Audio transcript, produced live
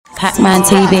Pac-Man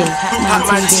TV.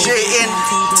 Pac-Man straight in.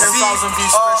 10,000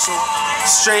 views special.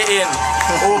 Straight in.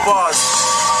 All bars.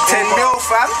 10 mil,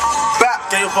 fam. Back.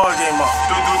 Get your ball game up.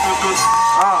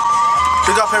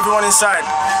 Big up everyone inside.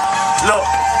 Look.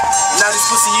 Now this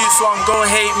pussy youth one gon'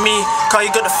 hate me, cause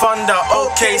you got the thunder,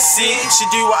 OKC. She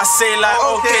do what I say like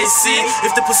OKC.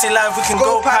 If the pussy live we can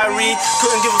go Paris.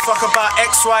 Couldn't give a fuck about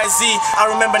XYZ.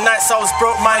 I remember nights I was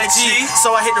broke my G,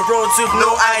 so I hit the roads with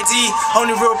no ID.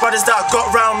 Only real brothers that got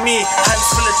round me. Hands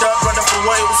full of dirt, brother, for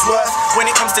what it was worth. When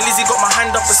it comes to Lizzie, got my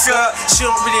hand up a skirt. She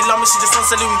don't really love me, she just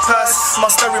wants a Louis purse.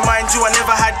 Must I remind you I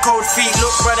never had cold feet.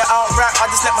 Look brother, out rap, I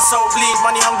just let my soul bleed.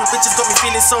 Money hungry bitches got me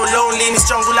feeling so lonely in this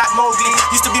jungle like Mowgli.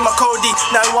 Used to be my Cody,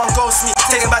 now one ghost me.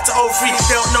 Take it back to 03.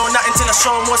 They don't know nothing till I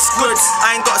show them what's good.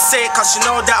 I ain't gotta say it cause you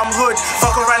know that I'm hood.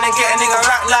 Fuck around and get a nigga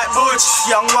rap like Butch.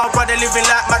 Young wild brother living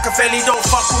like Machiavelli. Don't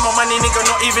fuck with my money nigga,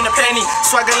 not even a penny.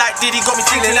 Swagger like Diddy, got me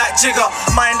feeling like Jigger.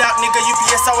 Mind out nigga,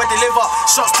 UPS I will deliver.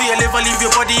 Shots to your liver, leave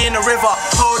your body in the river.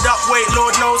 Hold up, wait,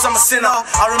 Lord knows I'm a sinner.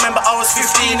 I remember I was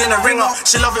 15 in a ringer.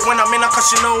 She love it when I'm in her cause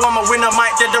she know I'm a winner.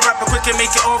 Might dead the rapper quick and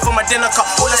make it on for my dinner cup.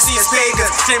 All I see is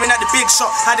pagans, claiming at the big shop.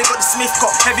 How they got the Smith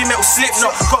cup, heavy metal slip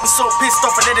knot. Got me so pissed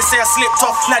off and then they say I slipped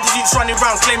off. Now the youths running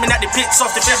around claiming that they pits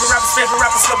off. The favorite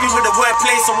rappers sloppy with the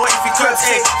wordplay. So what if you curve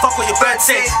say, fuck what your bird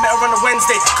say. Met her on a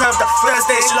Wednesday, curved up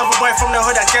Thursday. She love a boy from the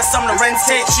hood, I guess I'm the rent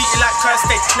take. Treat it like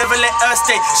Kirsty, never let her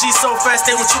stay. She's so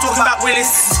thirsty, what you talking about Willis?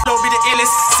 Slow be the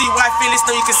illest, see why I feel this,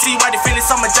 now you can see why they feel this.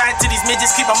 I'm a giant to these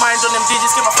midgets, keep my mind on them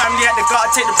digits. Get my family at the gutter,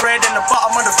 take the bread and the butter.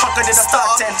 Motherfucker, did I start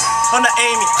 10? On the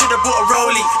Amy, could've bought a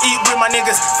rollie. Eat with my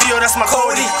niggas, Theo, that's my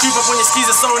Cody. Creep up on your skis,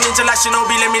 a soul ninja like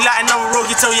Shinobi. Let me lighten up a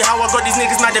rogie, tell you how I got these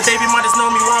niggas mad. The baby mothers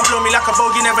know me, won't blow me like a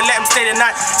bogey. Never let them stay the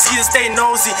night, skis stay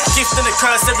nosy. Gift and a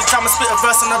curse, every time I spit a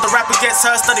verse another rapper gets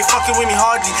hurt. Study fucking with me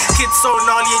hardly. Kids so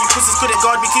gnarly and you pussies couldn't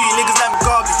guard me. Kill you niggas like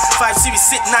McGarvey. 5 series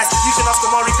sit nice, you can ask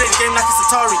Amari. Play the game like it's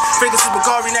Atari. Vegas with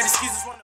Bulgari, now these skis is one.